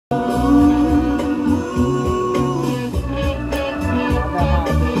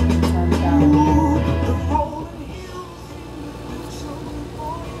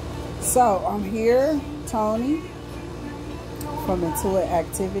So I'm here, Tony from Intuit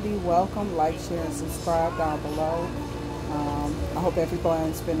Activity. Welcome, like, share, and subscribe down below. I hope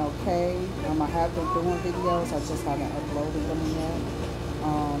everybody's been okay. I have been doing videos, I just haven't uploaded them yet.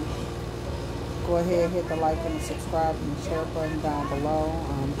 Go ahead, hit the like and the subscribe and the share button down below.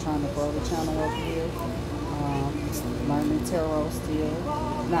 I'm trying to grow the channel over here. Learning tarot still.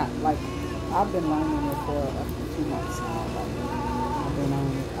 Not like I've been learning it for a few months now. Like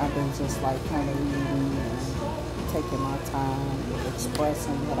I've been just like kind of reading and taking my time,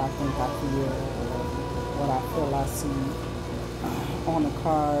 expressing what I think I feel, or what I feel I see on the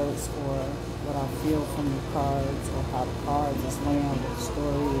cards, or what I feel from the cards, or how the cards is laying with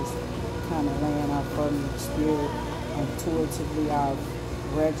stories, kind of laying out for me. Spirit intuitively, I've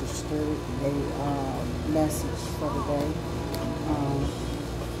registered a message for the day,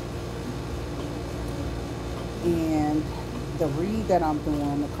 and the read that I'm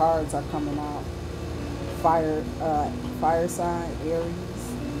doing, the cards are coming out. Fire sign, Aries.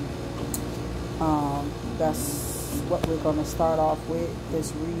 That's what we're going to start off with.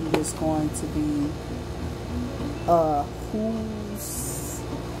 This read is going to be who's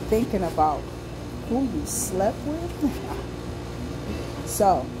thinking about who you slept with.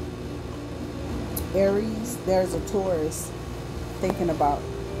 So, Aries, there's a Taurus thinking about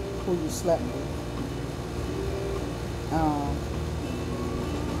who you slept with.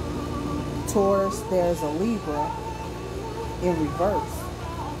 Taurus, there's a Libra in reverse.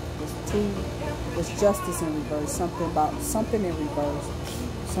 There's justice in reverse. Something in reverse.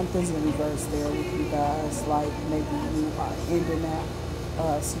 Something's in reverse there with you guys. Like maybe you are ending that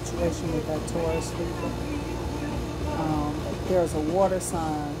situation with that Taurus Libra. There's a water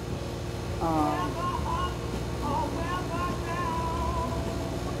sign.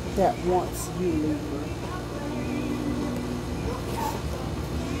 That wants you, Libra.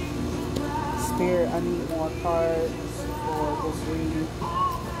 Spirit, I need more cards for this reading.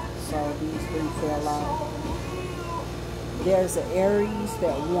 So these three fell out. There's an Aries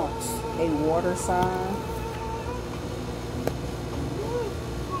that wants a water sign.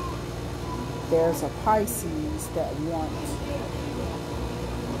 There's a Pisces that wants.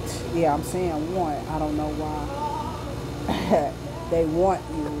 Yeah, I'm saying want. I don't know why. They want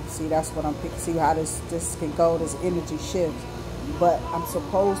you. See, that's what I'm picking. See how this can go. This energy shifts. But I'm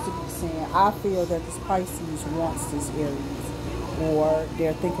supposed to be saying, I feel that this Pisces wants this Aries, or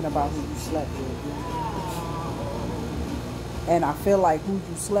they're thinking about who you slept with. And I feel like who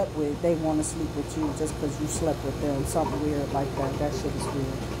you slept with, they want to sleep with you just because you slept with them. Something weird like that. That shit is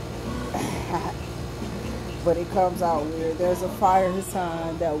weird. But it comes out weird. There's a fire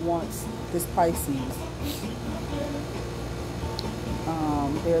sign that wants this Pisces.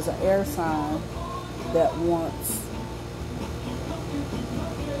 There's an air sign that wants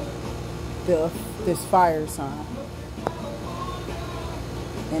this fire sign,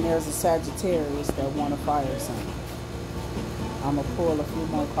 and there's a Sagittarius that want a fire sign. I'm gonna pull a few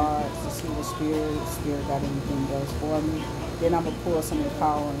more cards to see the spirit got anything else for me. Then I'm gonna pull some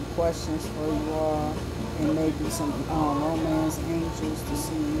empowering questions for you all, and maybe some romance angels to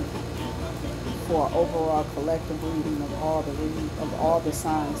see for an overall collective reading of all the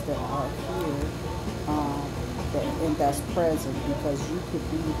signs that are here, and that's present, because you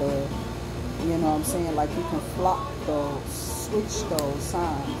could be the, you know what I'm saying, like you can switch those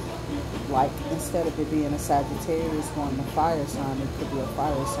signs. Like instead of it being a Sagittarius wanting a fire sign, it could be a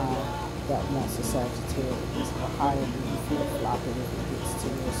fire sign that wants a Sagittarius, or however you flip-flop it if it gets to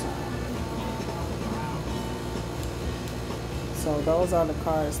your sign. So those are the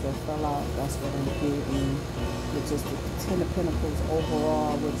cards that fell out. That's what I'm getting, which is the Ten of Pentacles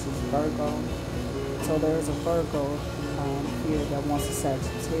overall, which is Virgo. So there's a Virgo here that wants a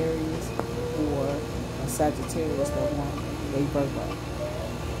Sagittarius, or a Sagittarius that wants a Virgo,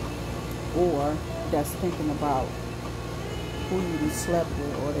 or that's thinking about who you slept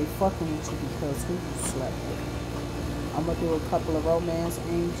with, or they fucking with you because who you slept with. I'm gonna do a couple of romance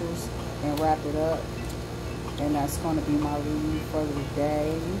angels and wrap it up, and that's going to be my reading for the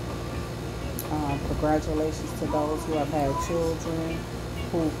day. Congratulations to those who have had children,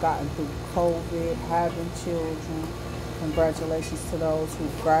 who've gotten through COVID, having children. Congratulations to those who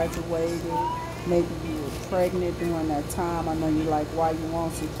graduated. Maybe you were pregnant during that time. I know you're like, why you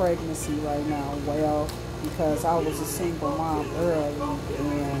want some pregnancy right now? Well, because I was a single mom early,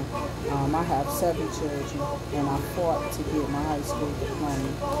 and I have 7 children, and I fought to get my high school diploma.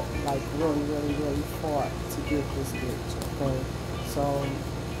 Like really, really, really fought to get this bitch. Okay, so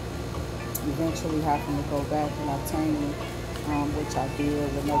eventually having to go back and obtain it, which I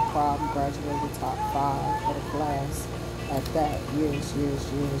did with no problem. Graduated top 5 for the class. at that. Years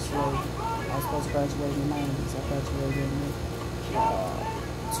later. I was supposed to graduate in the 90s. I graduated in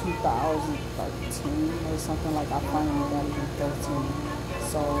 2013 or something, like I finally got it in 13.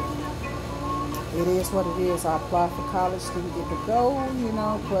 So it is what it is. I applied for college, didn't get to go, you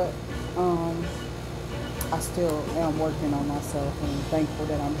know, but I still am working on myself and thankful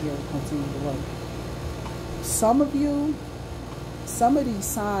that I'm here to continue to work. Some of you, some of these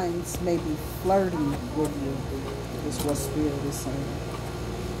signs may be flirting with you, is what Spirit is saying.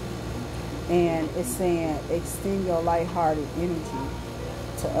 And it's saying extend your lighthearted energy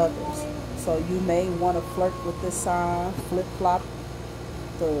to others. So you may want to flirt with this sign, flip-flop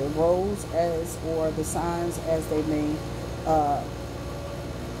the roles as, or the signs as they may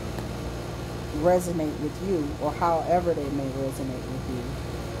resonate with you, or however they may resonate with you.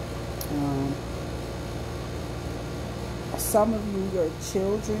 Some of you, your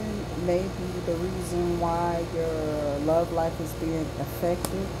children may be the reason why your love life is being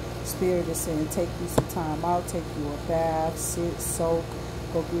affected. Spirit is saying take you some time out, take you a bath, sit, soak,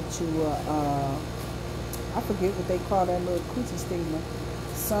 go get you a, I forget what they call that little coochie steamer.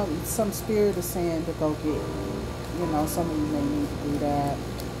 Some spirit is saying to go get, you know, some of you may need to do that,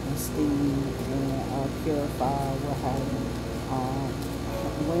 and steam and purify, what have you.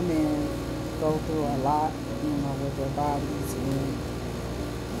 Women go through a lot, you know, with their bodies, and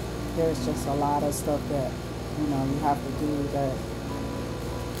there's just a lot of stuff that, you know, you have to do that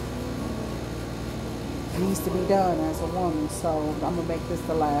needs to be done as a woman. So I'm gonna make this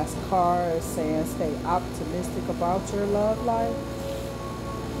the last card. It's saying stay optimistic about your love life.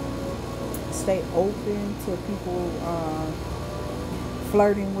 Stay open to people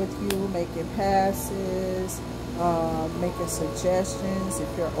flirting with you, making passes, making suggestions.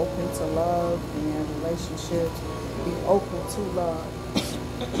 If you're open to love and relationships, be open to love.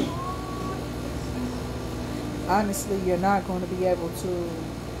 Honestly, you're not going to be able to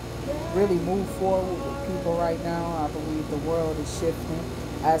really move forward with people right now. I believe the world is shifting,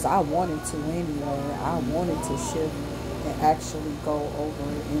 as I wanted to anyway. I wanted to shift and actually go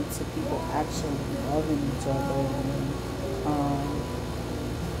over into people actually loving each other and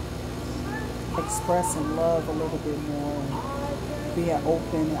expressing love a little bit more, and being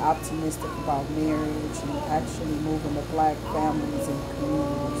open and optimistic about marriage and actually moving the black families and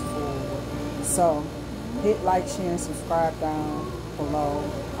communities forward. So hit like, share, and subscribe down below.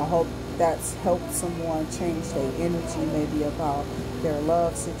 I hope that's helped someone change their energy, maybe about their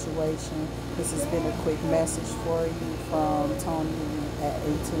love situation. This has been a quick message for you from Tony at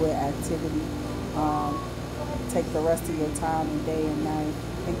Intuit Activity. Take the rest of your time and day and night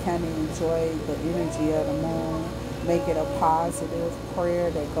and kind of enjoy the energy of the moon. Make it a positive prayer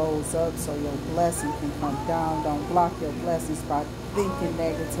that goes up so your blessing can come down. Don't block your blessings by thinking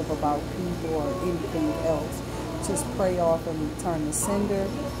negative about people or anything else. Just pray off and return the sender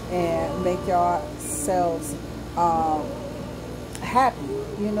and make yourselves happy.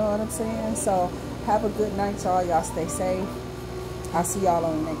 You know what I'm saying? So have a good night, y'all. Y'all stay safe. I'll see y'all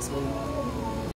on the next week.